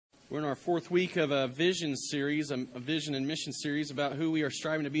We're in our fourth week of a vision series, a vision and mission series about who we are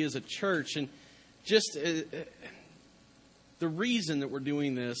striving to be as a church. And just the reason that we're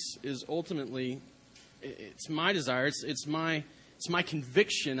doing this is ultimately, it's my desire, it's my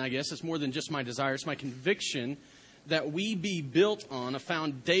conviction, I guess. It's more than just my desire. It's my conviction that we be built on a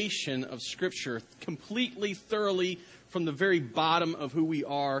foundation of Scripture completely, thoroughly, from the very bottom of who we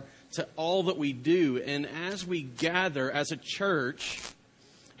are to all that we do. And as we gather as a church,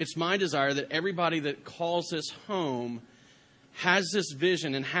 it's my desire that everybody that calls this home has this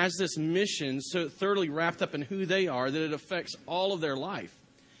vision and has this mission so thoroughly wrapped up in who they are that it affects all of their life.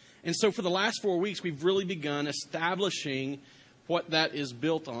 And so for the last 4 weeks, we've really begun establishing what that is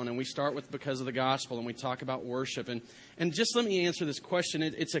built on. And we start with because of the gospel, and we talk about worship. And just let me answer this question.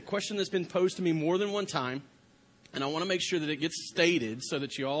 It's a question that's been posed to me more than one time, and I want to make sure that it gets stated so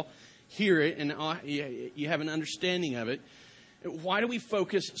that you all hear it and you have an understanding of it. Why do we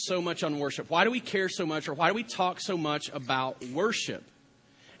focus so much on worship? Why do we care so much, or why do we talk so much about worship?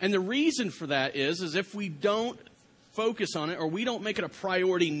 And the reason for that is if we don't focus on it, or we don't make it a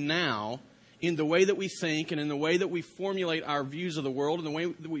priority now in the way that we think and in the way that we formulate our views of the world and the way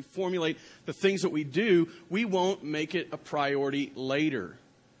that we formulate the things that we do, we won't make it a priority later.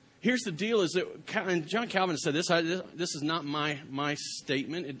 Here's the deal, is that, and John Calvin said this, this is not my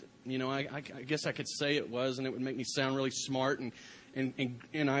statement. I guess I could say it was, and it would make me sound really smart,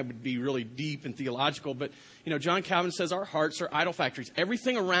 and I would be really deep and theological. But, John Calvin says our hearts are idol factories.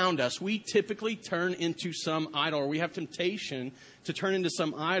 Everything around us, we typically turn into some idol, or we have temptation to turn into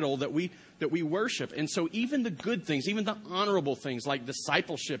some idol that we worship. And so even the good things, even the honorable things like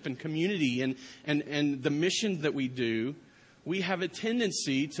discipleship and community and the mission that we do, we have a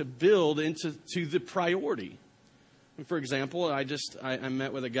tendency to build into the priority. For example, I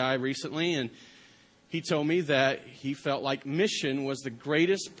met with a guy recently, and he told me that he felt like mission was the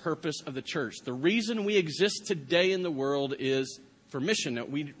greatest purpose of the church. The reason we exist today in the world is for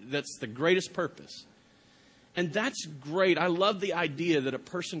mission. That's the greatest purpose. And that's great. I love the idea that a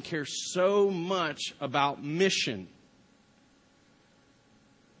person cares so much about mission.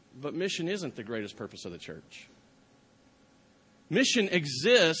 But mission isn't the greatest purpose of the church. Mission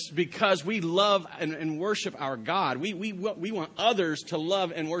exists because we love and worship our God. We want others to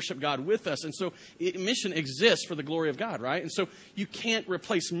love and worship God with us. And so mission exists for the glory of God, right? And so you can't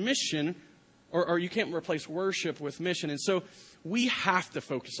replace mission or you can't replace worship with mission. And so we have to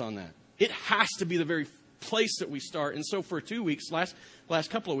focus on that. It has to be the very place that we start. And so for 2 weeks, last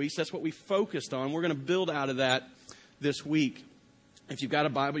couple of weeks, that's what we focused on. We're going to build out of that this week. If you've got a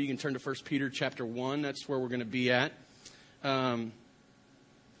Bible, you can turn to 1 Peter chapter 1. That's where we're going to be at. And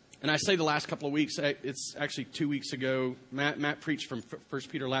I say the last couple of weeks, it's actually 2 weeks ago. Matt preached from 1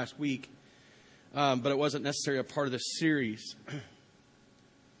 Peter last week, but it wasn't necessarily a part of this series.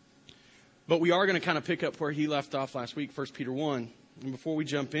 But we are going to kind of pick up where he left off last week, 1 Peter 1. And before we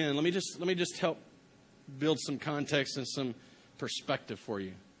jump in, let me just help build some context and some perspective for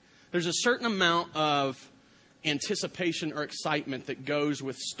you. There's a certain amount of anticipation or excitement that goes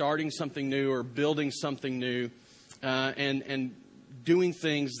with starting something new or building something new. And doing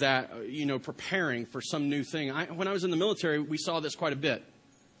things that, preparing for some new thing. When I was in the military, we saw this quite a bit.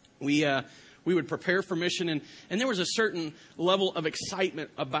 We would prepare for mission, and there was a certain level of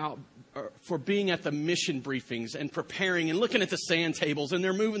excitement for being at the mission briefings and preparing and looking at the sand tables, and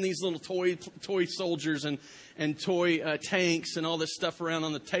they're moving these little toy soldiers and toy tanks and all this stuff around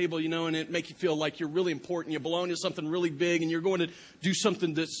on the table, and it makes you feel like you're really important. You belong to something really big, and you're going to do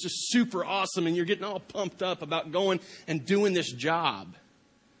something that's just super awesome, and you're getting all pumped up about going and doing this job.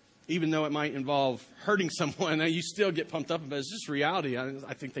 Even though it might involve hurting someone, you still get pumped up about it. It's just reality.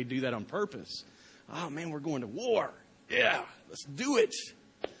 I think they do that on purpose. Oh, man, we're going to war. Yeah, let's do it.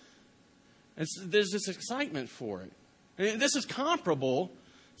 There's this excitement for it. And this is comparable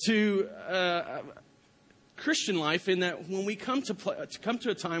to Christian life in that when we come to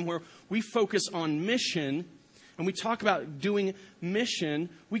a time where we focus on mission and we talk about doing mission,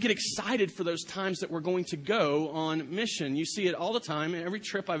 we get excited for those times that we're going to go on mission. You see it all the time. Every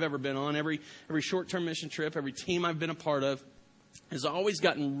trip I've ever been on, every short-term mission trip, every team I've been a part of has always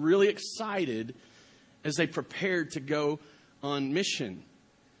gotten really excited as they prepared to go on mission.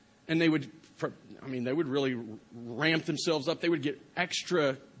 And they would really ramp themselves up. They would get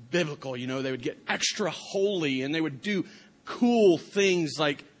extra biblical, they would get extra holy, and they would do cool things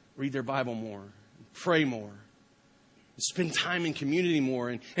like read their Bible more, pray more, spend time in community more,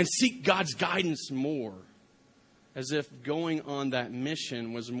 and seek God's guidance more, as if going on that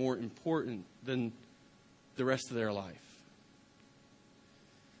mission was more important than the rest of their life.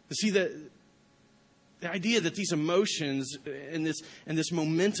 You see, The idea that these emotions and this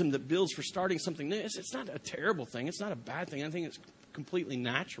momentum that builds for starting something new, it's not a terrible thing. It's not a bad thing. I think it's completely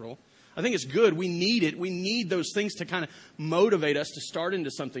natural. I think it's good. We need it. We need those things to kind of motivate us to start into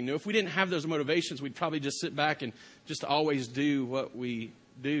something new. If we didn't have those motivations, we'd probably just sit back and just always do what we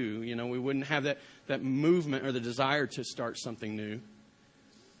do. We wouldn't have that movement or the desire to start something new.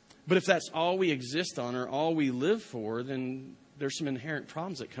 But if that's all we exist on or all we live for, then there's some inherent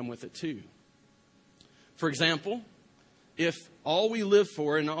problems that come with it too. For example, if all we live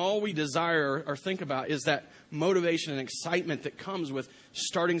for and all we desire or think about is that motivation and excitement that comes with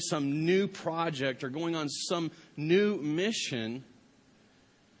starting some new project or going on some new mission,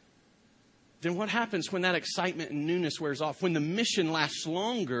 then what happens when that excitement and newness wears off? When the mission lasts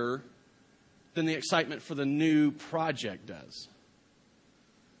longer than the excitement for the new project does?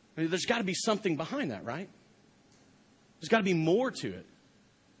 I mean, there's got to be something behind that, right? There's got to be more to it.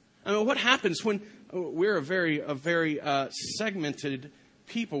 I mean, what happens when we're a very segmented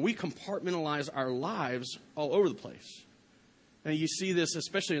people? We compartmentalize our lives all over the place. And you see this,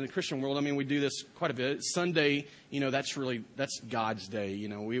 especially in the Christian world. I mean, we do this quite a bit. Sunday, that's God's day.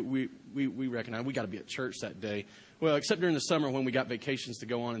 We recognize we got to be at church that day. Well, except during the summer when we got vacations to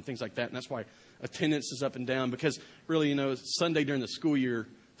go on and things like that. And that's why attendance is up and down, because really, Sunday during the school year,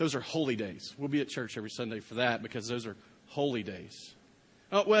 those are holy days. We'll be at church every Sunday for that because those are holy days.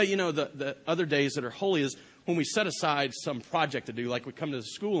 Oh, well, the other days that are holy is when we set aside some project to do, like we come to the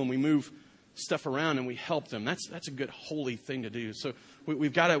school and we move stuff around and we help them. That's a good holy thing to do. So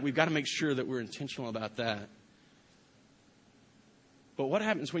we've got to make sure that we're intentional about that. But what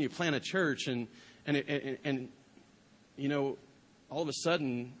happens when you plant a church and all of a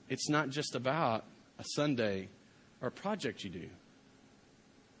sudden it's not just about a Sunday or a project you do.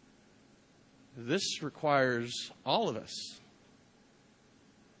 This requires all of us.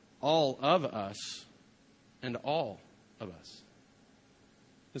 All of us and all of us.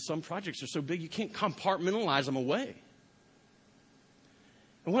 And some projects are so big you can't compartmentalize them away.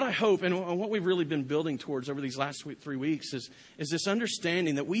 And what I hope and what we've really been building towards over these last 3 weeks is this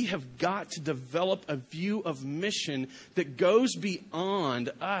understanding that we have got to develop a view of mission that goes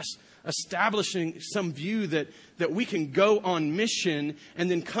beyond us establishing some view that we can go on mission and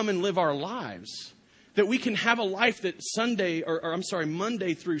then come and live our lives. That we can have a life that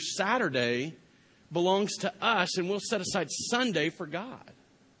Monday through Saturday belongs to us, and we'll set aside Sunday for God.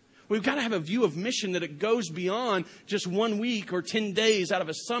 We've got to have a view of mission that it goes beyond just 1 week or 10 days out of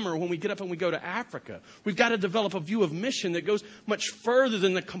a summer when we get up and we go to Africa. We've got to develop a view of mission that goes much further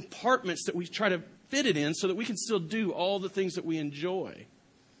than the compartments that we try to fit it in so that we can still do all the things that we enjoy.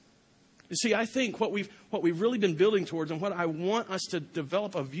 You see, I think what we've really been building towards and what I want us to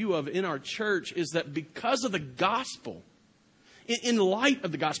develop a view of in our church is that because of the gospel, in light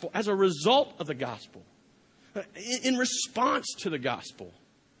of the gospel, as a result of the gospel, in response to the gospel,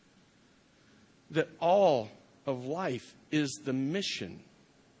 that all of life is the mission.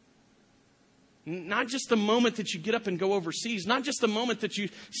 Not just the moment that you get up and go overseas, not just the moment that you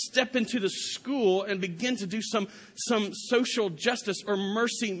step into the school and begin to do some social justice or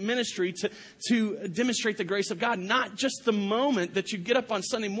mercy ministry to demonstrate the grace of God. Not just the moment that you get up on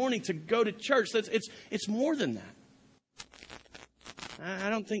Sunday morning to go to church. It's more than that. I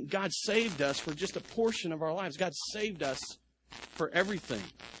don't think God saved us for just a portion of our lives. God saved us for everything.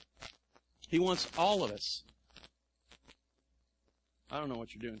 He wants all of us. I don't know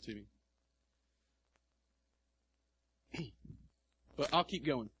what you're doing to me. But I'll keep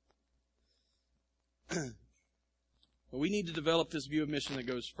going. But we need to develop this view of mission that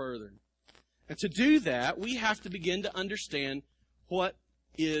goes further. And to do that, we have to begin to understand what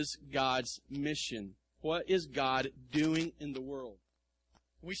is God's mission. What is God doing in the world?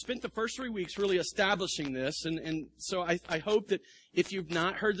 We spent the first 3 weeks really establishing this, and so I hope that if you've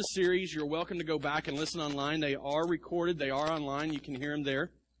not heard the series, you're welcome to go back and listen online. They are recorded. They are online. You can hear them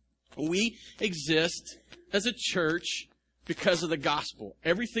there. We exist as a church because of the gospel.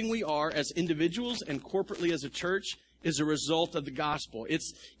 Everything we are as individuals and corporately as a church is a result of the gospel.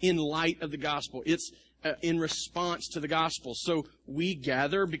 It's in light of the gospel. It's in response to the gospel. So we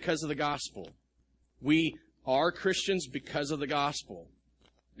gather because of the gospel. We are Christians because of the gospel.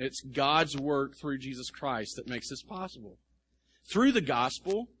 It's God's work through Jesus Christ that makes this possible. Through the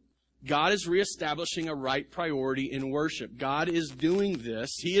gospel, God is reestablishing a right priority in worship. God is doing this.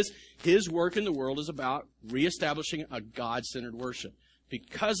 His work in the world is about reestablishing a God-centered worship.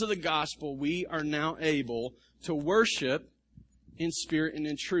 Because of the gospel, we are now able to worship in spirit and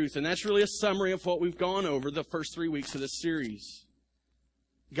in truth. And that's really a summary of what we've gone over the first 3 weeks of this series.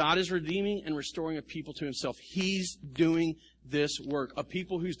 God is redeeming and restoring a people to himself. He's doing this work. A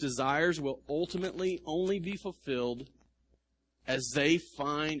people whose desires will ultimately only be fulfilled as they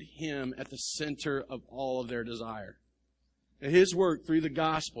find him at the center of all of their desire. His work through the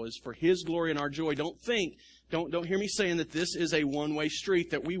gospel is for his glory and our joy. Don't hear me saying that this is a one-way street,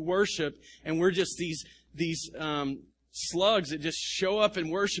 that we worship and we're just these slugs that just show up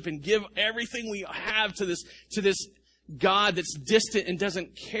and worship and give everything we have to this God that's distant and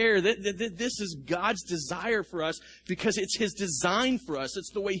doesn't care. This is God's desire for us because it's his design for us.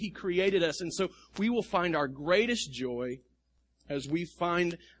 It's the way he created us. And so we will find our greatest joy as we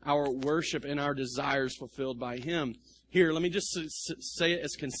find our worship and our desires fulfilled by him. Here, let me just say it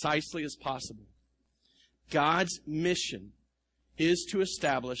as concisely as possible. God's mission is to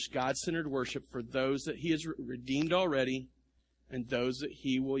establish God-centered worship for those that he has redeemed already and those that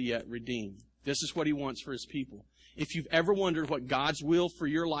he will yet redeem. This is what he wants for his people. If you've ever wondered what God's will for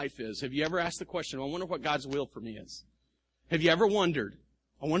your life is, have you ever asked the question, I wonder what God's will for me is? Have you ever wondered,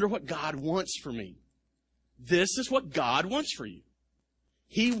 I wonder what God wants for me? This is what God wants for you.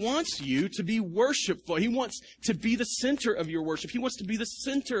 He wants you to be worshipful. He wants to be the center of your worship. He wants to be the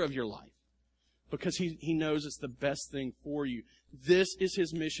center of your life because he knows it's the best thing for you. This is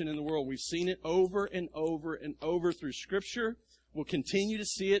his mission in the world. We've seen it over and over and over through Scripture. We'll continue to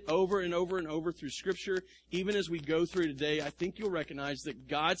see it over and over and over through Scripture. Even as we go through today, I think you'll recognize that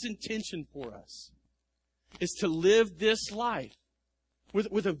God's intention for us is to live this life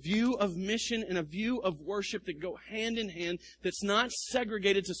with a view of mission and a view of worship that go hand in hand, that's not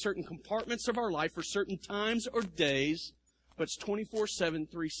segregated to certain compartments of our life or certain times or days, but it's 24/7,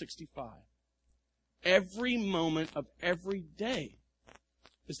 365. Every moment of every day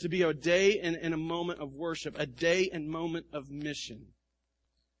is to be a day and a moment of worship, a day and moment of mission.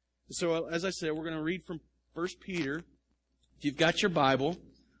 So, as I said, we're going to read from 1 Peter. If you've got your Bible,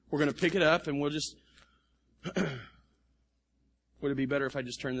 we're going to pick it up and we'll just... Would it be better if I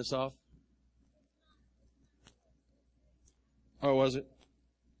just turned this off? Oh, was it?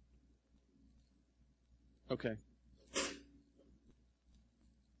 Okay.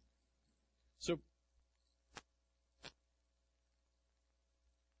 So,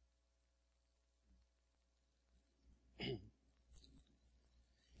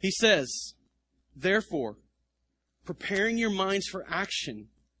 he says, therefore, preparing your minds for action,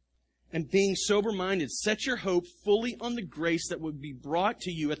 and being sober-minded, set your hope fully on the grace that would be brought to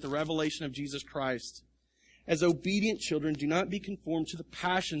you at the revelation of Jesus Christ. As obedient children, do not be conformed to the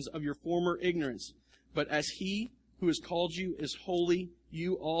passions of your former ignorance, but as he who has called you is holy,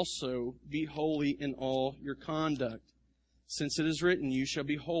 you also be holy in all your conduct. Since it is written, you shall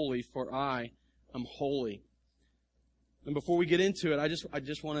be holy, for I am holy. And before we get into it, I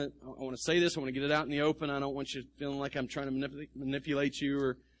just want to say this. I want to get it out in the open. I don't want you feeling like I'm trying to manipulate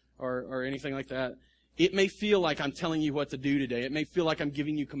you or anything like that. It may feel like I'm telling you what to do today. It may feel like I'm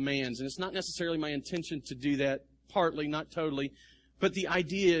giving you commands. And it's not necessarily my intention to do that, partly, not totally. But the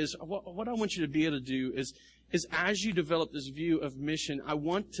idea is, what I want you to be able to do is as you develop this view of mission, I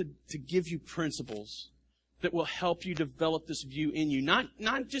want to give you principles that will help you develop this view in you. Not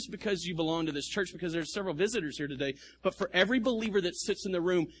just because you belong to this church, because there's several visitors here today, but for every believer that sits in the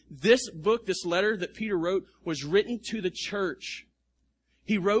room. This book, this letter that Peter wrote, was written to the church.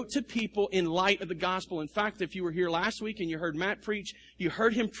 He wrote to people in light of the gospel. In fact, if you were here last week and you heard Matt preach, you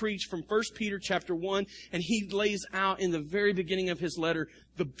heard him preach from 1 Peter chapter 1, and he lays out in the very beginning of his letter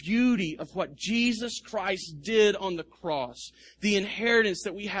the beauty of what Jesus Christ did on the cross, the inheritance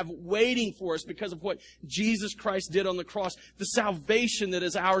that we have waiting for us because of what Jesus Christ did on the cross, the salvation that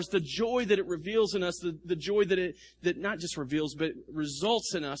is ours, the joy that it reveals in us, the joy that not just reveals, but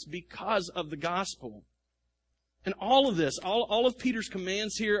results in us because of the gospel. And all of this, all of Peter's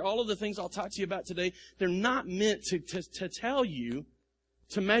commands here, all of the things I'll talk to you about today, they're not meant to tell you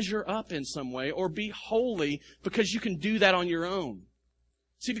to measure up in some way or be holy because you can do that on your own.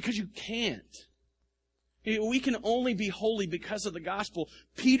 See, because you can't. We can only be holy because of the gospel.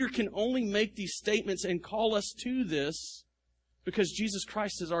 Peter can only make these statements and call us to this because Jesus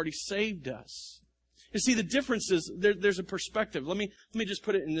Christ has already saved us. You see, the difference is there's a perspective. Let me just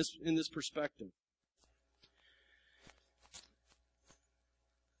put it in this perspective.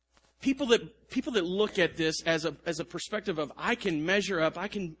 People that look at this as a perspective of I can measure up, I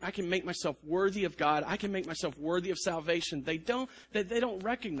can make myself worthy of God, I can make myself worthy of salvation. They don't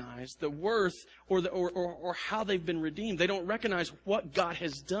recognize the worth or how they've been redeemed. They don't recognize what God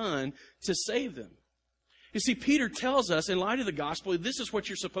has done to save them. You see, Peter tells us in light of the gospel, this is what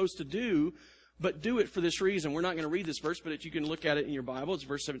you're supposed to do, but do it for this reason. We're not going to read this verse, but you can look at it in your Bible. It's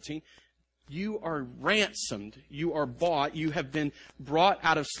verse 17. You are ransomed. You are bought. You have been brought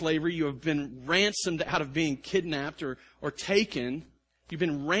out of slavery. You have been ransomed out of being kidnapped or taken. You've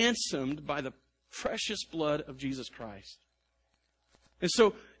been ransomed by the precious blood of Jesus Christ. And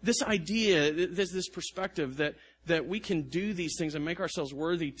so this idea, this perspective that we can do these things and make ourselves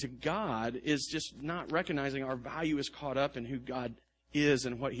worthy to God is just not recognizing our value is caught up in who God is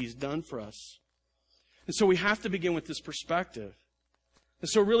and what He's done for us. And so we have to begin with this perspective. And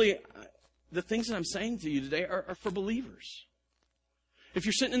so really, the things that I'm saying to you today are for believers. If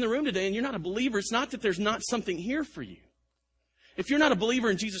you're sitting in the room today and you're not a believer, it's not that there's not something here for you. If you're not a believer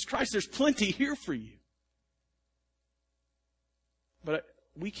in Jesus Christ, there's plenty here for you. But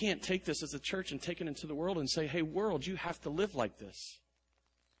we can't take this as a church and take it into the world and say, hey, world, you have to live like this.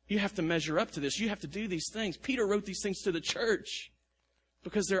 You have to measure up to this. You have to do these things. Peter wrote these things to the church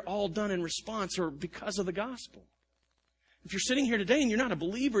because they're all done in response or because of the gospel. If you're sitting here today and you're not a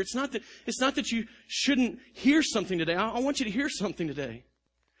believer, it's not that you shouldn't hear something today. I want you to hear something today.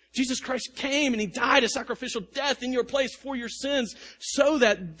 Jesus Christ came and He died a sacrificial death in your place for your sins so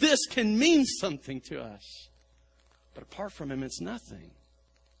that this can mean something to us. But apart from Him, it's nothing.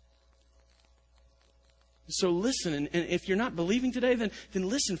 So listen, and if you're not believing today, then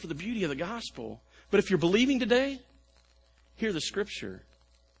listen for the beauty of the gospel. But if you're believing today, hear the Scripture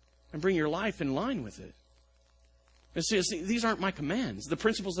and bring your life in line with it. And see, these aren't my commands. The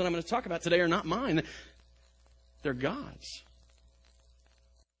principles that I'm going to talk about today are not mine. They're God's.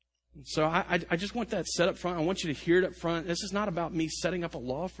 So I just want that set up front. I want you to hear it up front. This is not about me setting up a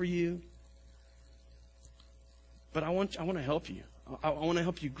law for you. But I want to help you. I want to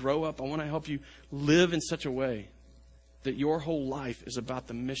help you grow up. I want to help you live in such a way that your whole life is about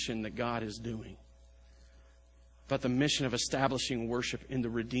the mission that God is doing. About the mission of establishing worship in the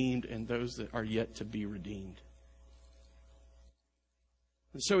redeemed and those that are yet to be redeemed.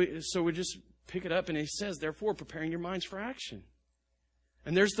 And so we just pick it up and He says, therefore, preparing your minds for action.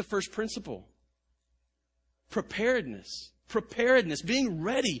 And there's the first principle. Preparedness. Preparedness. Being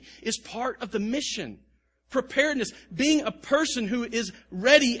ready is part of the mission. Preparedness. Being a person who is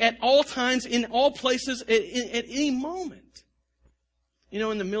ready at all times, in all places, at any moment. You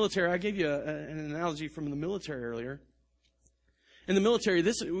know, in the military, I gave you an analogy from the military earlier. In the military,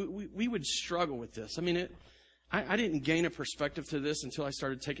 we would struggle with this. I mean, I didn't gain a perspective to this until I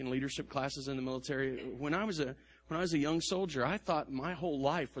started taking leadership classes in the military. When I was a young soldier, I thought my whole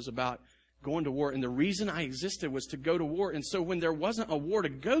life was about going to war. And the reason I existed was to go to war. And so when there wasn't a war to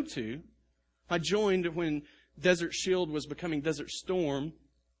go to, I joined when Desert Shield was becoming Desert Storm.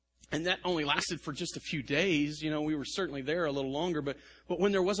 And that only lasted for just a few days. You know, we were certainly there a little longer. But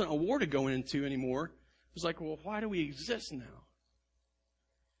when there wasn't a war to go into anymore, it was like, well, why do we exist now?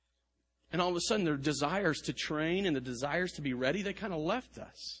 And all of a sudden, the desires to train and the desires to be ready, they kind of left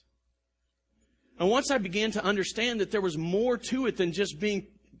us. And once I began to understand that there was more to it than just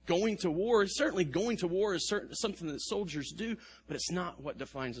going to war, certainly going to war is something that soldiers do, but it's not what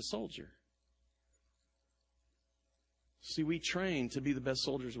defines a soldier. See, we train to be the best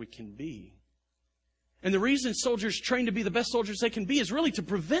soldiers we can be. And the reason soldiers train to be the best soldiers they can be is really to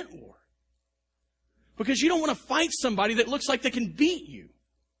prevent war. Because you don't want to fight somebody that looks like they can beat you.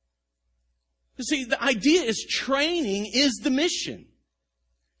 You see, the idea is training is the mission.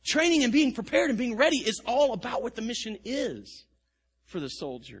 Training and being prepared and being ready is all about what the mission is for the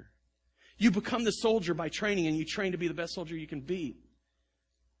soldier. You become the soldier by training, and you train to be the best soldier you can be.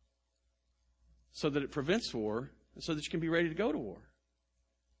 So that it prevents war, and so that you can be ready to go to war.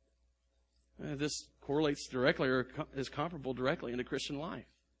 This correlates directly or is comparable directly in the Christian life.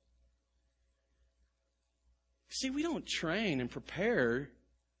 See, we don't train and prepare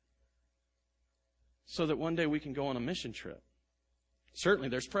so that one day we can go on a mission trip. Certainly,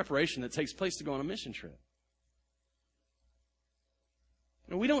 there's preparation that takes place to go on a mission trip.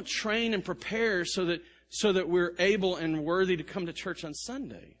 And we don't train and prepare so that we're able and worthy to come to church on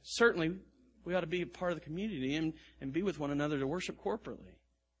Sunday. Certainly, we ought to be a part of the community and be with one another to worship corporately.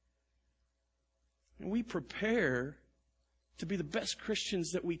 And we prepare to be the best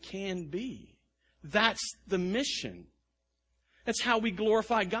Christians that we can be. That's the mission. That's how we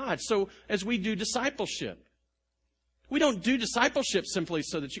glorify God. So as we do discipleship, we don't do discipleship simply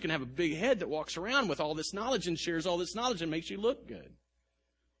so that you can have a big head that walks around with all this knowledge and shares all this knowledge and makes you look good.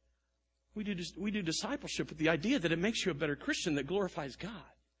 We do discipleship with the idea that it makes you a better Christian that glorifies God.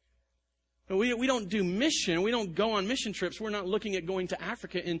 We don't do mission. We don't go on mission trips. We're not looking at going to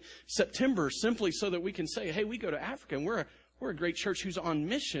Africa in September simply so that we can say, hey, we go to Africa and we're a great church who's on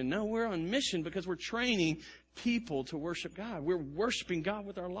mission. No, we're on mission because we're training people to worship God. We're worshiping God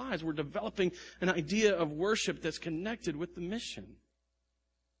with our lives. We're developing an idea of worship that's connected with the mission.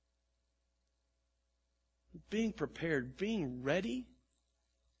 being prepared, being ready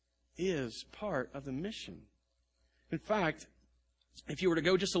is part of the mission. In fact, if you were to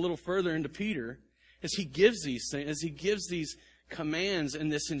go just a little further into Peter, as he gives these things, as he gives these commands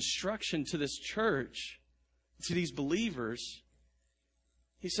and this instruction to this church, to these believers,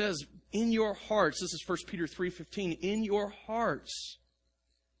 he says, in your hearts, this is 1 Peter 3:15, in your hearts,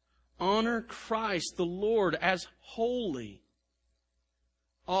 honor Christ the Lord as holy,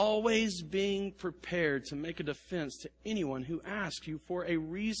 always being prepared to make a defense to anyone who asks you for a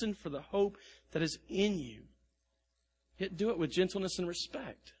reason for the hope that is in you. Yet do it with gentleness and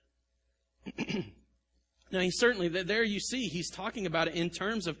respect. Now, he certainly, there you see, he's talking about it in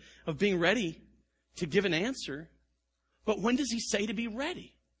terms of being ready to give an answer. But when does he say to be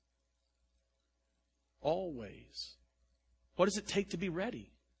ready? Always. What does it take to be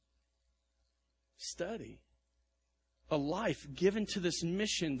ready? Study. A life given to this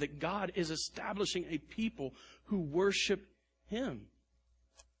mission that God is establishing a people who worship Him.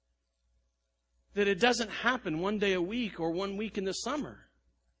 That it doesn't happen one day a week or 1 week in the summer.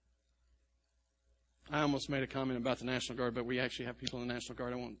 I almost made a comment about the National Guard, but we actually have people in the National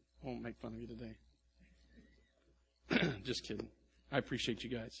Guard. I won't make fun of you today. Just kidding. I appreciate you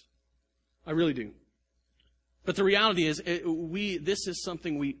guys. I really do. But the reality is, this is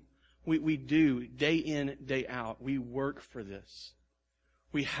something we do day in, day out. We work for this.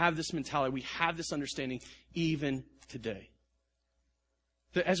 We have this mentality. We have this understanding even today.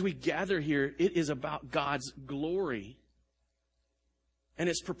 That as we gather here, it is about God's glory. And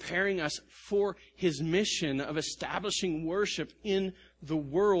it's preparing us for His mission of establishing worship in the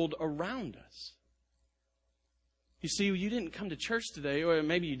world around us. You see, you didn't come to church today, or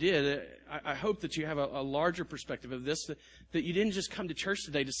maybe you did. I hope that you have a larger perspective of this, that you didn't just come to church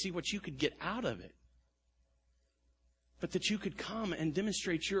today to see what you could get out of it, but that you could come and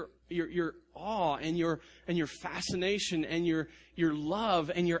demonstrate your awe and your fascination and your love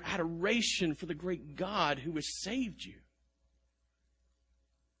and your adoration for the great God who has saved you.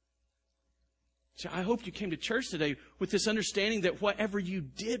 So I hope you came to church today with this understanding that whatever you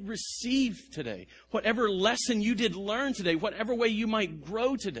did receive today, whatever lesson you did learn today, whatever way you might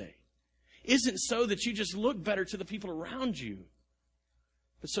grow today, isn't so that you just look better to the people around you,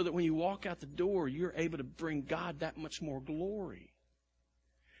 but so that when you walk out the door, you're able to bring God that much more glory.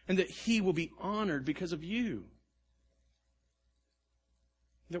 And that He will be honored because of you.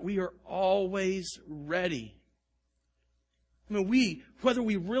 That we are always ready. I mean, whether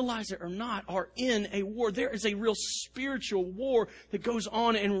we realize it or not, are in a war. There is a real spiritual war that goes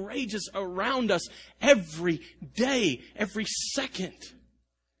on and rages around us every day, every second.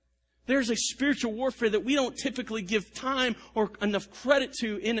 There's a spiritual warfare that we don't typically give time or enough credit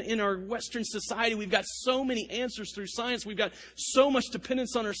to in our Western society. We've got so many answers through science. We've got so much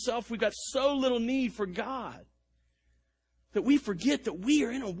dependence on ourselves. We've got so little need for God that we forget that we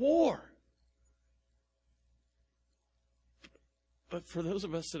are in a war. But for those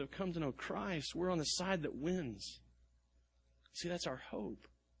of us that have come to know Christ, we're on the side that wins. See, that's our hope.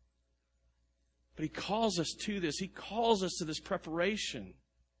 But He calls us to this. He calls us to this preparation.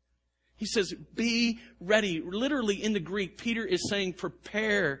 He says, be ready. Literally in the Greek, Peter is saying,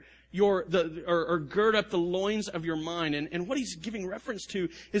 prepare or gird up the loins of your mind. And what he's giving reference to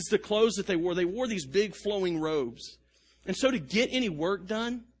is the clothes that they wore. They wore these big flowing robes. And so to get any work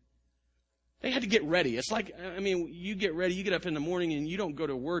done, they had to get ready. It's like, I mean, you get ready, you get up in the morning and you don't go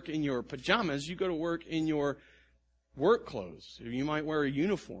to work in your pajamas. You go to work in your work clothes. You might wear a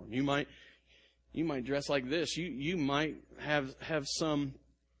uniform. You might dress like this. You might have some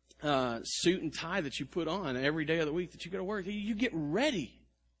suit and tie that you put on every day of the week that you go to work. You get ready.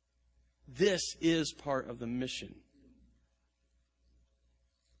 This is part of the mission.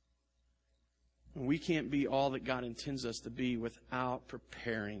 And we can't be all that God intends us to be without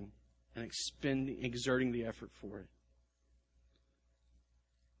preparing and exerting the effort for it.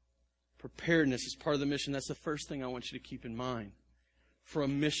 Preparedness is part of the mission. That's the first thing I want you to keep in mind for a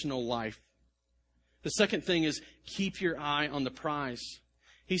missional life. The second thing is keep your eye on the prize.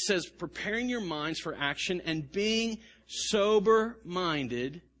 He says, preparing your minds for action and being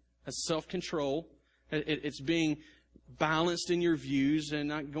sober-minded, that's self-control. It's being balanced in your views and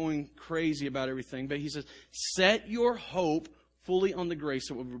not going crazy about everything. But he says, set your hope fully on the grace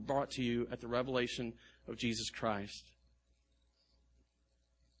that will be brought to you at the revelation of Jesus Christ.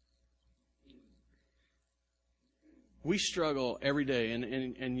 We struggle every day,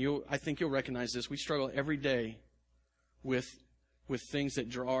 and I think you'll recognize this. We struggle every day with things that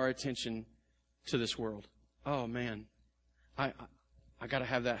draw our attention to this world. Oh man, I got to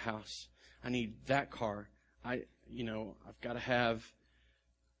have that house. I need that car. I've got to have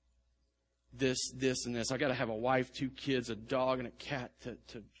this, and this. I got to have a wife, 2 kids, a dog, and a cat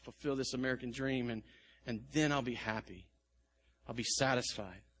to fulfill this American dream, and then I'll be happy. I'll be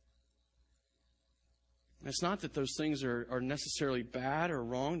satisfied. And it's not that those things are necessarily bad or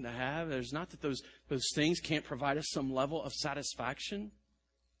wrong to have. It's not that those things can't provide us some level of satisfaction.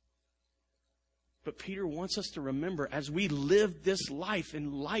 But Peter wants us to remember, as we live this life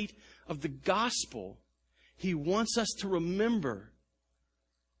in light of the gospel, he wants us to remember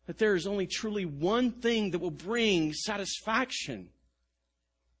that there is only truly one thing that will bring satisfaction.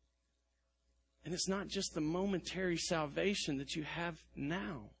 And it's not just the momentary salvation that you have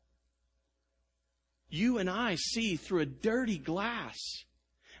now. You and I see through a dirty glass.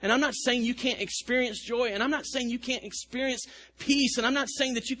 And I'm not saying you can't experience joy, and I'm not saying you can't experience peace, and I'm not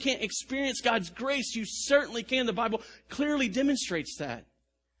saying that you can't experience God's grace. You certainly can. The Bible clearly demonstrates that.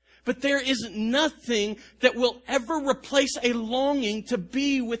 But there is nothing that will ever replace a longing to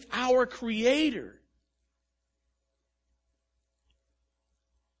be with our Creator.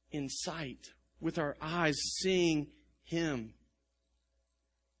 In sight, with our eyes seeing Him.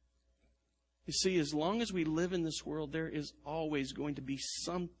 You see, as long as we live in this world, there is always going to be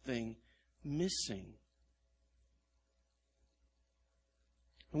something missing.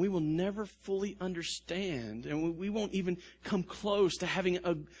 And we will never fully understand, and we won't even come close to having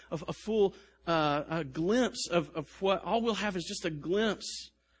a full glimpse of what, all we'll have is just a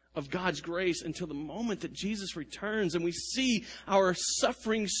glimpse of God's grace until the moment that Jesus returns and we see our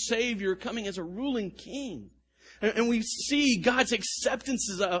suffering Savior coming as a ruling King. And we see God's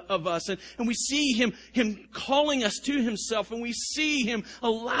acceptances of us. And we see Him calling us to Himself. And we see Him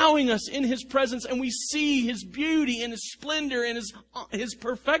allowing us in His presence. And we see His beauty and His splendor and His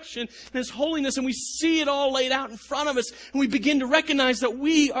perfection and His holiness. And we see it all laid out in front of us. And we begin to recognize that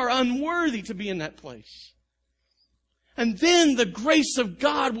we are unworthy to be in that place. And then the grace of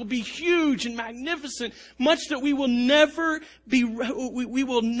God will be huge and magnificent, much that we will never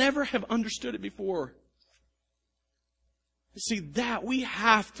have understood it before. See, that we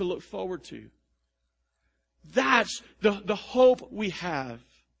have to look forward to. That's the hope we have.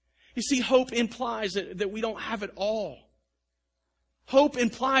 You see, hope implies that we don't have it all. Hope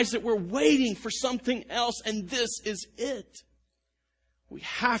implies that we're waiting for something else, and this is it. We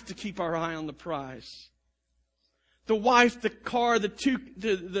have to keep our eye on the prize. The wife, the car,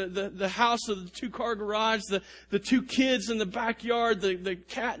 the house of the 2-car garage, the 2 kids in the backyard, the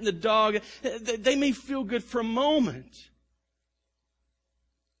cat and the dog, they may feel good for a moment.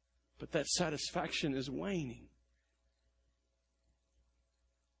 But that satisfaction is waning.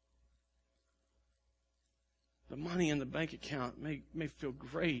 The money in the bank account may feel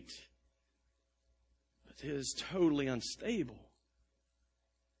great, but it is totally unstable.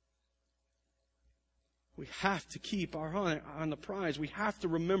 We have to keep our eye on the prize. We have to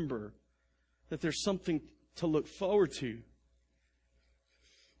remember that there's something to look forward to.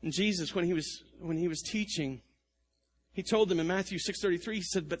 And Jesus, when he was teaching, He told them in Matthew 6:33, He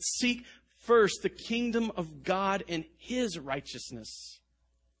said, "But seek first the kingdom of God and His righteousness."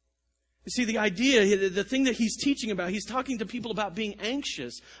 You see, the idea, the thing that He's teaching about, He's talking to people about being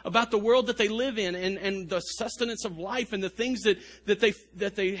anxious, about the world that they live in and the sustenance of life and the things that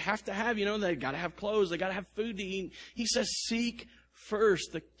they have to have. You know, they got to have clothes, they got to have food to eat. He says, seek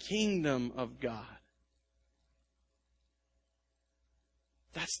first the kingdom of God.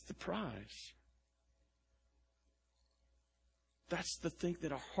 That's the prize. That's the thing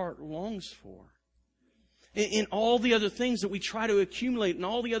that our heart longs for. In all the other things that we try to accumulate, and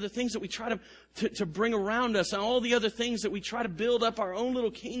all the other things that we try to bring around us, and all the other things that we try to build up our own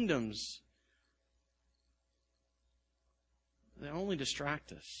little kingdoms, they only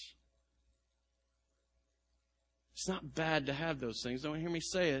distract us. It's not bad to have those things. Don't hear me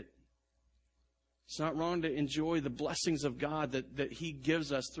say it. It's not wrong to enjoy the blessings of God that He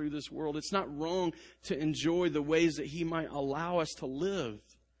gives us through this world. It's not wrong to enjoy the ways that He might allow us to live.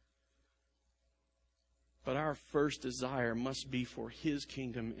 But our first desire must be for His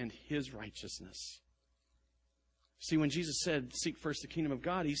kingdom and His righteousness. See, when Jesus said, seek first the kingdom of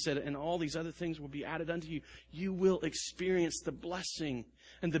God, He said, and all these other things will be added unto you. You will experience the blessing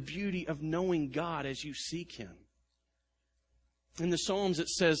and the beauty of knowing God as you seek Him. In the Psalms it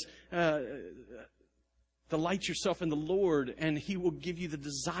says, delight yourself in the Lord, and He will give you the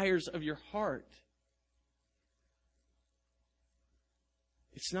desires of your heart.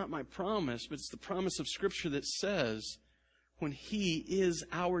 It's not my promise, but it's the promise of Scripture that says, when He is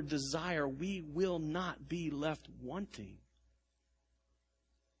our desire, we will not be left wanting.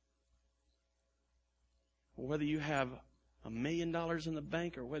 Whether you have $1 million in the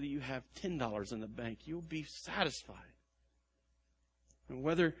bank or whether you have $10 in the bank, you'll be satisfied And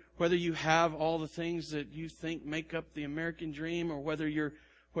whether you have all the things that you think make up the American dream, or whether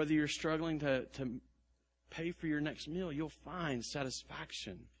you're struggling to pay for your next meal, you'll find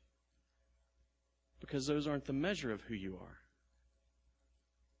satisfaction. Because those aren't the measure of who you are.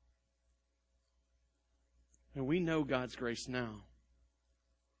 And we know God's grace now.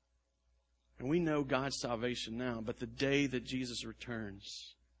 And we know God's salvation now. But the day that Jesus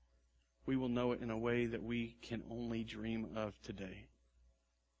returns, we will know it in a way that we can only dream of today.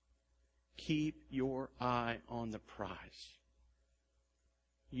 Keep your eye on the prize.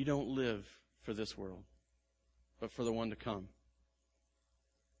 You don't live for this world, but for the one to come.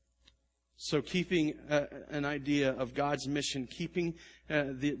 So keeping an idea of God's mission, keeping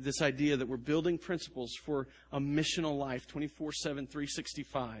this idea that we're building principles for a missional life, 24/7,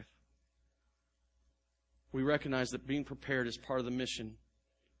 365. We recognize that being prepared is part of the mission.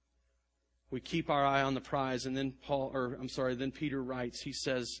 We keep our eye on the prize, and then then Peter writes, he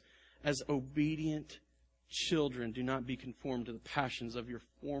says, as obedient children, do not be conformed to the passions of your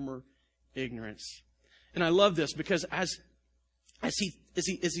former ignorance. And I love this because as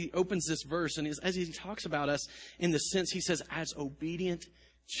he opens this verse and as he talks about us in the sense, he says, as obedient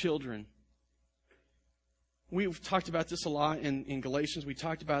children. We've talked about this a lot in Galatians. We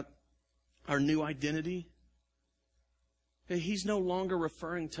talked about our new identity. He's no longer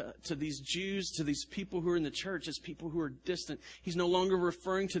referring to these Jews, to these people who are in the church, as people who are distant. He's no longer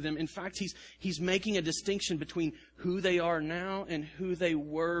referring to them. In fact, he's making a distinction between who they are now and who they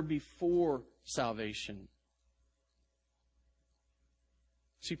were before salvation.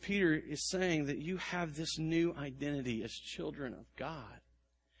 See, Peter is saying that you have this new identity as children of God.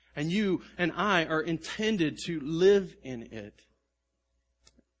 And you and I are intended to live in it.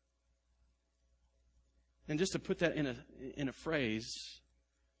 And just to put that in a phrase,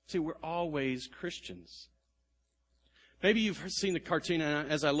 see, we're always Christians. Maybe you've seen the cartoon,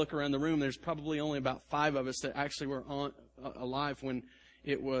 and as I look around the room, there's probably only about 5 of us that actually were alive when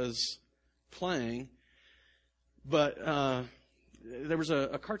it was playing. But there was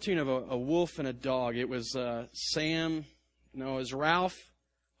a cartoon of a wolf and a dog. It was it was Ralph.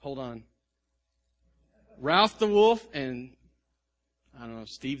 Hold on. Ralph the wolf and, I don't know,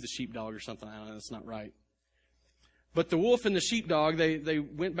 Steve the sheepdog or something. I don't know, that's not right. But the wolf and the sheepdog, they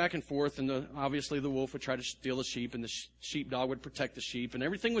went back and forth, and obviously the wolf would try to steal the sheep, and the sheepdog would protect the sheep, and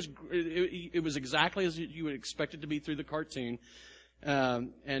everything was it was exactly as you would expect it to be through the cartoon,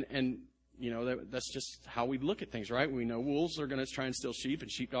 and you know that's just how we look at things, right? We know wolves are going to try and steal sheep,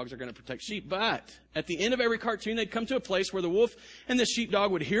 and sheepdogs are going to protect sheep. But at the end of every cartoon, they'd come to a place where the wolf and the sheepdog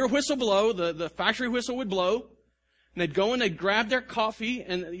would hear a whistle blow, the factory whistle would blow. And they'd go and they'd grab their coffee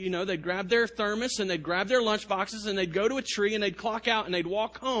and, they'd grab their thermos and they'd grab their lunch boxes and they'd go to a tree and they'd clock out and they'd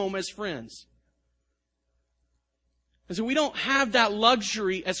walk home as friends. And so we don't have that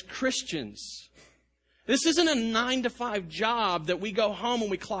luxury as Christians. This isn't a 9-to-5 job that we go home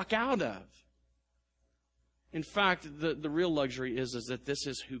and we clock out of. In fact, the real luxury is that this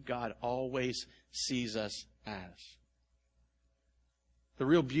is who God always sees us as. The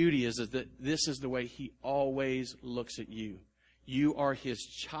real beauty is that this is the way He always looks at you. You are His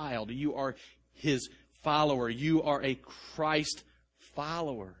child. You are His follower. You are a Christ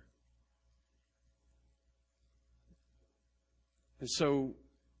follower. And so,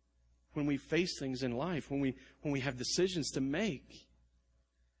 when we face things in life, when we have decisions to make,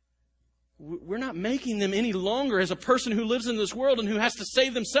 we're not making them any longer as a person who lives in this world and who has to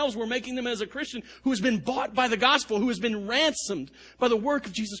save themselves. We're making them as a Christian who has been bought by the gospel, who has been ransomed by the work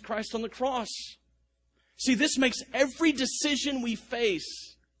of Jesus Christ on the cross. See, this makes every decision we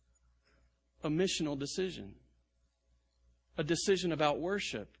face a missional decision. A decision about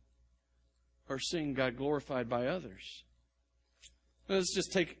worship or seeing God glorified by others. Now, let's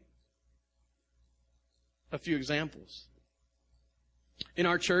just take a few examples. In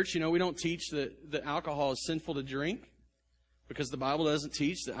our church, we don't teach that alcohol is sinful to drink because the Bible doesn't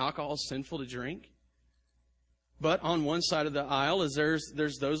teach that alcohol is sinful to drink. But on one side of the aisle is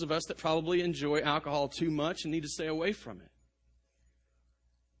there's those of us that probably enjoy alcohol too much and need to stay away from it.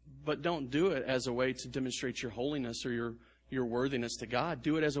 But don't do it as a way to demonstrate your holiness or your worthiness to God.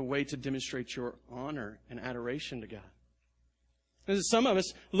 Do it as a way to demonstrate your honor and adoration to God. And some of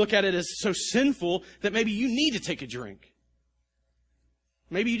us look at it as so sinful that maybe you need to take a drink.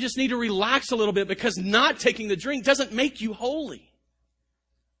 Maybe you just need to relax a little bit because not taking the drink doesn't make you holy.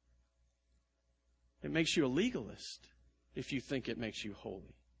 It makes you a legalist if you think it makes you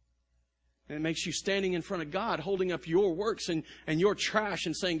holy. And it makes you standing in front of God, holding up your works and your trash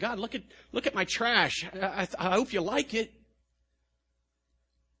and saying, God, look at my trash. I hope you like it.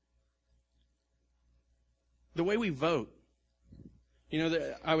 The way we vote. You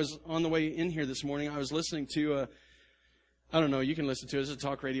know, I was on the way in here this morning, I was listening to I don't know, you can listen to it. It's a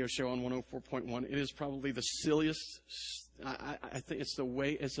talk radio show on 104.1. It is probably the silliest, I think it's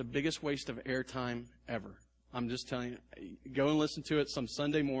the biggest waste of airtime ever. I'm just telling you, go and listen to it some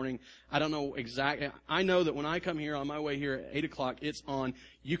Sunday morning. I don't know exactly. I know that when I come here on my way here at 8 o'clock, it's on.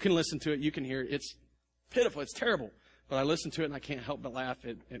 You can listen to it. You can hear it. It's pitiful. It's terrible. But I listen to it and I can't help but laugh.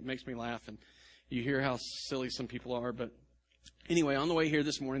 It makes me laugh. And you hear how silly some people are. But anyway, on the way here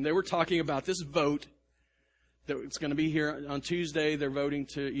this morning, they were talking about this vote that it's going to be here on Tuesday. They're voting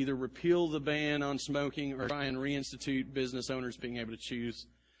to either repeal the ban on smoking or try and reinstitute business owners being able to choose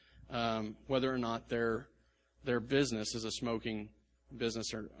whether or not their business is a smoking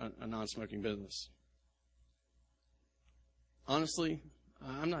business or a non-smoking business. Honestly,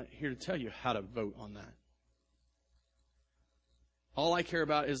 I'm not here to tell you how to vote on that. All I care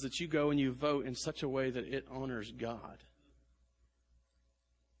about is that you go and you vote in such a way that it honors God.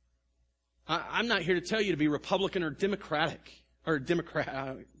 I'm not here to tell you to be Republican or Democratic, or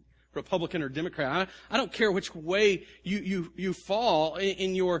Republican or Democrat. I don't care which way you fall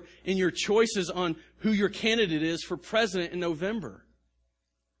in your choices on who your candidate is for president in November.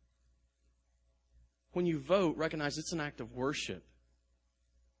 When you vote, recognize it's an act of worship.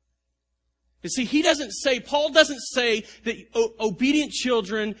 You see, Paul doesn't say that obedient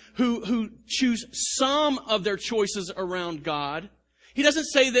children who choose some of their choices around God. He doesn't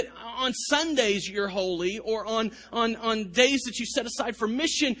say that on Sundays you're holy, or on days that you set aside for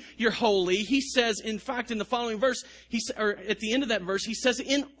mission you're holy. He says, in fact, in the following verse, or at the end of that verse, he says,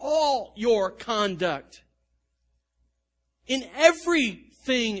 in all your conduct, in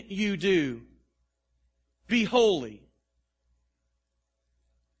everything you do, be holy.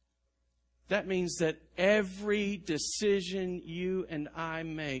 That means that every decision you and I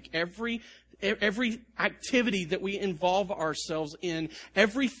make, every activity that we involve ourselves in,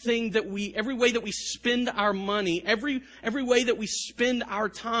 every way that we spend our money, every way that we spend our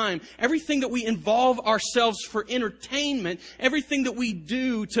time, everything that we involve ourselves for entertainment, everything that we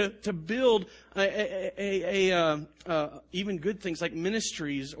do to build even good things like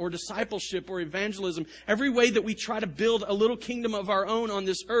ministries or discipleship or evangelism, every way that we try to build a little kingdom of our own on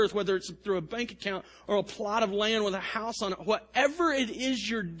this earth, whether it's through a bank account or a plot of land with a house on it, whatever it is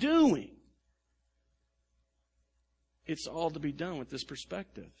you're doing, it's all to be done with this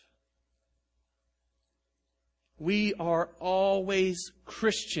perspective. We are always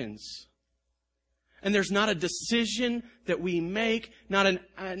Christians. And there's not a decision that we make, not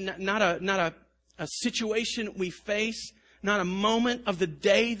a situation we face, not a moment of the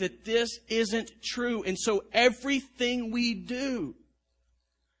day that this isn't true. And so everything we do,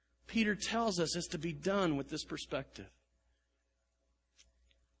 Peter tells us, is to be done with this perspective.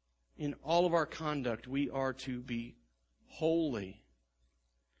 In all of our conduct, we are to be holy.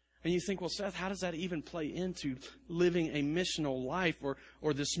 And you think, well, Seth, how does that even play into living a missional life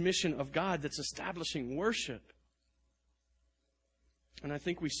or this mission of God that's establishing worship? And I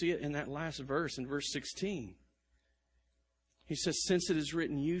think we see it in that last verse, in verse 16. He says, since it is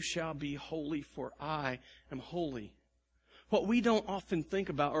written, you shall be holy, for I am holy. What we don't often think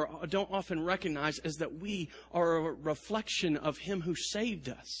about or don't often recognize is that we are a reflection of Him who saved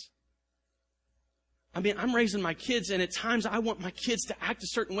us. I mean, I'm raising my kids, and at times I want my kids to act a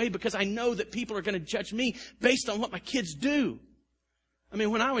certain way because I know that people are going to judge me based on what my kids do. I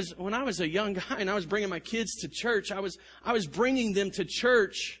mean, when I was a young guy and I was bringing my kids to church, I was bringing them to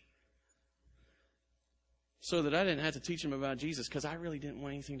church so that I didn't have to teach them about Jesus, because I really didn't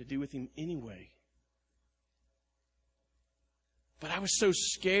want anything to do with Him anyway. But I was so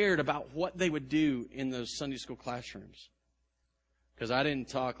scared about what they would do in those Sunday school classrooms because I didn't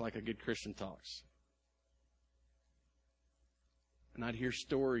talk like a good Christian talks. And I'd hear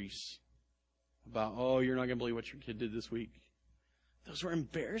stories about, oh, you're not going to believe what your kid did this week. Those were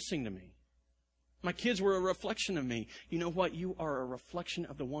embarrassing to me. My kids were a reflection of me. You know what? You are a reflection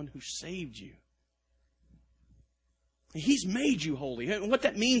of the one who saved you. He's made you holy. And what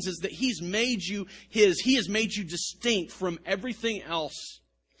that means is that He's made you His. He has made you distinct from everything else.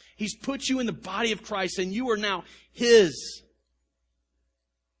 He's put you in the body of Christ, and you are now His.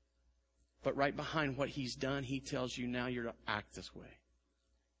 But right behind what He's done, He tells you now you're to act this way.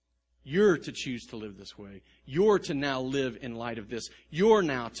 You're to choose to live this way. You're to now live in light of this. You're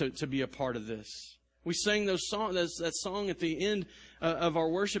now to be a part of this. We sang that song at the end of our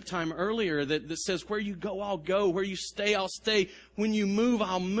worship time earlier that says, where you go, I'll go. Where you stay, I'll stay. When you move,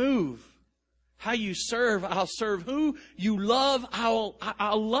 I'll move. How you serve, I'll serve. Who you love, I'll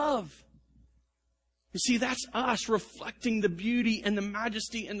love. You see, that's us reflecting the beauty and the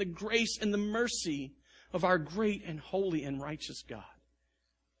majesty and the grace and the mercy of our great and holy and righteous God.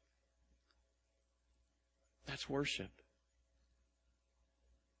 That's worship.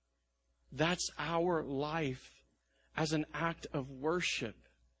 That's our life as an act of worship.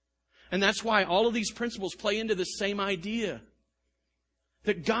 And that's why all of these principles play into the same idea.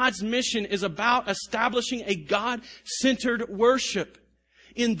 That God's mission is about establishing a God-centered worship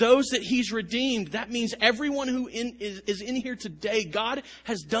in those that He's redeemed. That means everyone who is in here today, God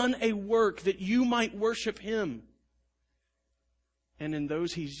has done a work that you might worship Him. And in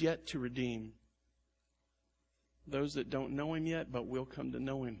those He's yet to redeem. Those that don't know Him yet, but will come to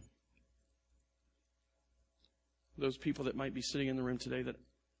know Him. Those people that might be sitting in the room today that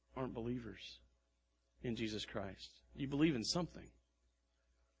aren't believers in Jesus Christ. You believe in something.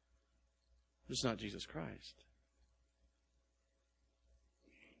 It's not Jesus Christ.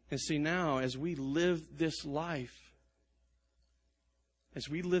 And see, now, as we live this life, it's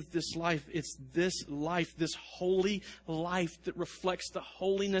this life, this holy life that reflects the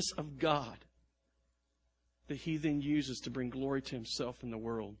holiness of God that He then uses to bring glory to Himself in the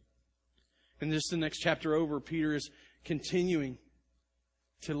world. And just the next chapter over, Peter is continuing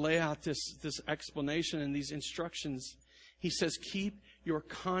to lay out this explanation and these instructions. He says, keep your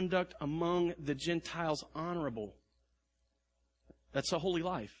conduct among the Gentiles honorable. That's a holy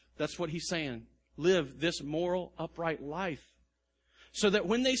life. That's what he's saying. Live this moral, upright life. So that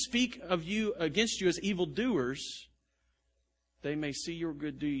when they speak of you against you as evildoers, they may see your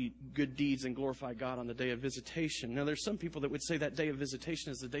good deeds and glorify God on the day of visitation. Now, there's some people that would say that day of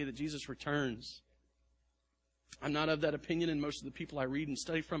visitation is the day that Jesus returns. I'm not of that opinion, and most of the people I read and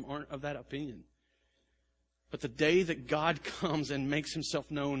study from aren't of that opinion. But the day that God comes and makes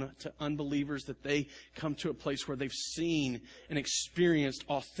Himself known to unbelievers, that they come to a place where they've seen and experienced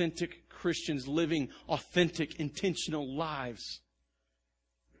authentic Christians living authentic, intentional lives,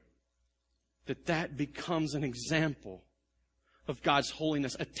 that becomes an example of God's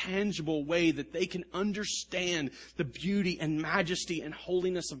holiness, a tangible way that they can understand the beauty and majesty and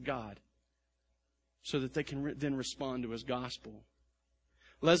holiness of God, so that they can then respond to His gospel.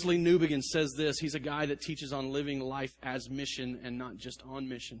 Leslie Newbegin says this. He's a guy that teaches on living life as mission and not just on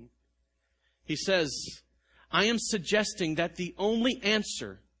mission. He says, I am suggesting that the only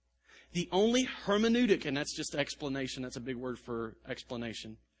answer, the only hermeneutic, and that's just explanation, that's a big word for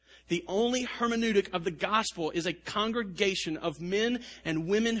explanation. The only hermeneutic of the gospel is a congregation of men and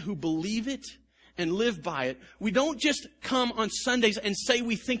women who believe it and live by it. We don't just come on Sundays and say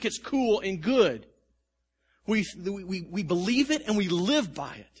we think it's cool and good. We believe it and we live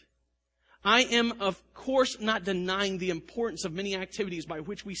by it. I am, of course, not denying the importance of many activities by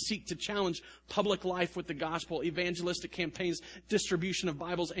which we seek to challenge public life with the gospel, evangelistic campaigns, distribution of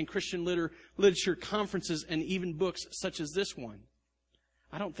Bibles and Christian literature, conferences, and even books such as this one.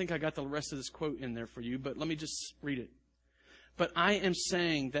 I don't think I got the rest of this quote in there for you, but let me just read it. But I am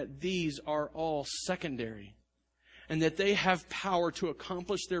saying that these are all secondary, and that they have power to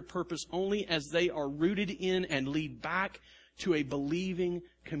accomplish their purpose only as they are rooted in and lead back to a believing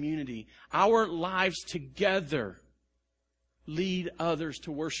community. Our lives together lead others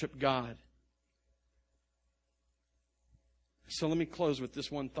to worship God. So let me close with this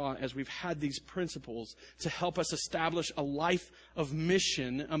one thought. As we've had these principles to help us establish a life of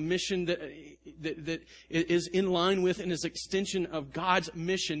mission, a mission that is in line with and is extension of God's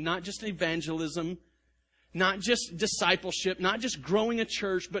mission, not just evangelism, not just discipleship, not just growing a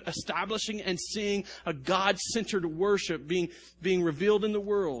church, but establishing and seeing a God-centered worship being revealed in the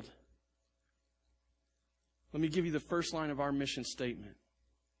world. Let me give you the first line of our mission statement.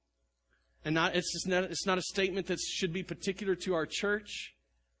 And it's not a statement that should be particular to our church,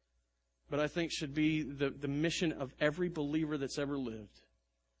 but I think should be the mission of every believer that's ever lived.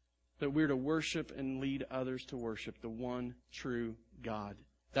 That we're to worship and lead others to worship the one true God.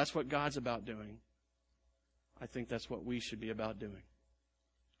 That's what God's about doing. I think that's what we should be about doing.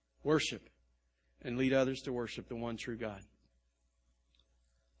 Worship and lead others to worship the one true God.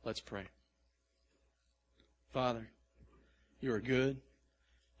 Let's pray. Father, You are good.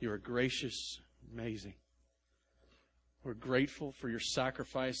 You are gracious, amazing. We're grateful for Your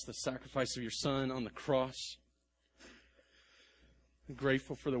sacrifice, the sacrifice of Your Son on the cross. We're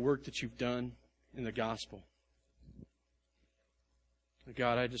grateful for the work that You've done in the gospel.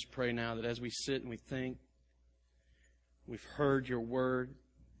 God, I just pray now that as we sit and we think, we've heard Your word.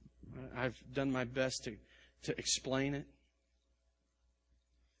 I've done my best to explain it.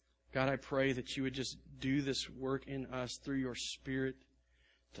 God, I pray that You would just do this work in us through Your Spirit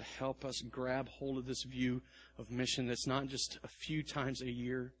to help us grab hold of this view of mission that's not just a few times a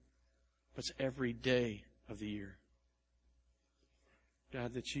year, but it's every day of the year.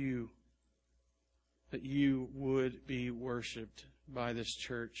 God, that You would be worshiped by this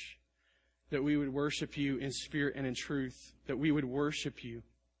church, that we would worship you in spirit and in truth, that we would worship you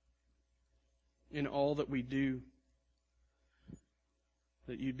in all that we do,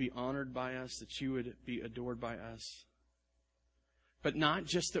 that you'd be honored by us, that you would be adored by us. But not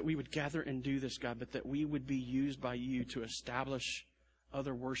just that we would gather and do this, God, but that we would be used by you to establish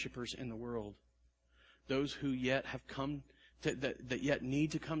other worshipers in the world. Those who yet have come, that yet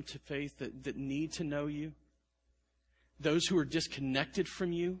need to come to faith, that need to know you. Those who are disconnected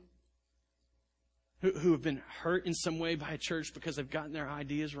from you, who have been hurt in some way by a church because they've gotten their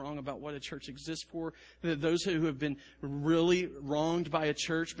ideas wrong about what a church exists for. Those who have been really wronged by a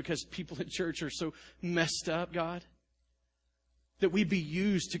church because people in church are so messed up, God. That we be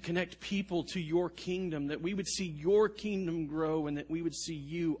used to connect people to your kingdom, that we would see your kingdom grow, and that we would see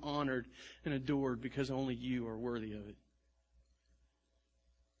you honored and adored because only you are worthy of it.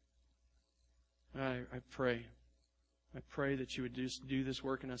 I pray that you would do this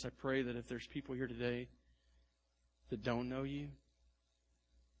work in us. I pray that if there's people here today that don't know you,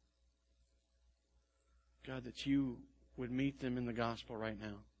 God, that you would meet them in the gospel right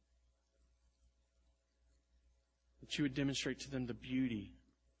now. That you would demonstrate to them the beauty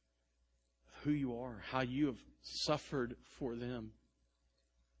of who you are, how you have suffered for them,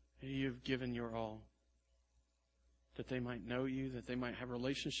 and you have given your all. That they might know you, that they might have a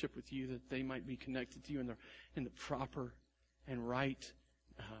relationship with you, that they might be connected to you in the proper and right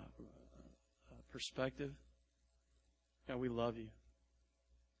perspective. God, we love you.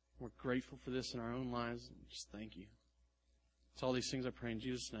 We're grateful for this in our own lives. Just thank you. It's all these things I pray in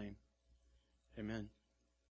Jesus' name. Amen.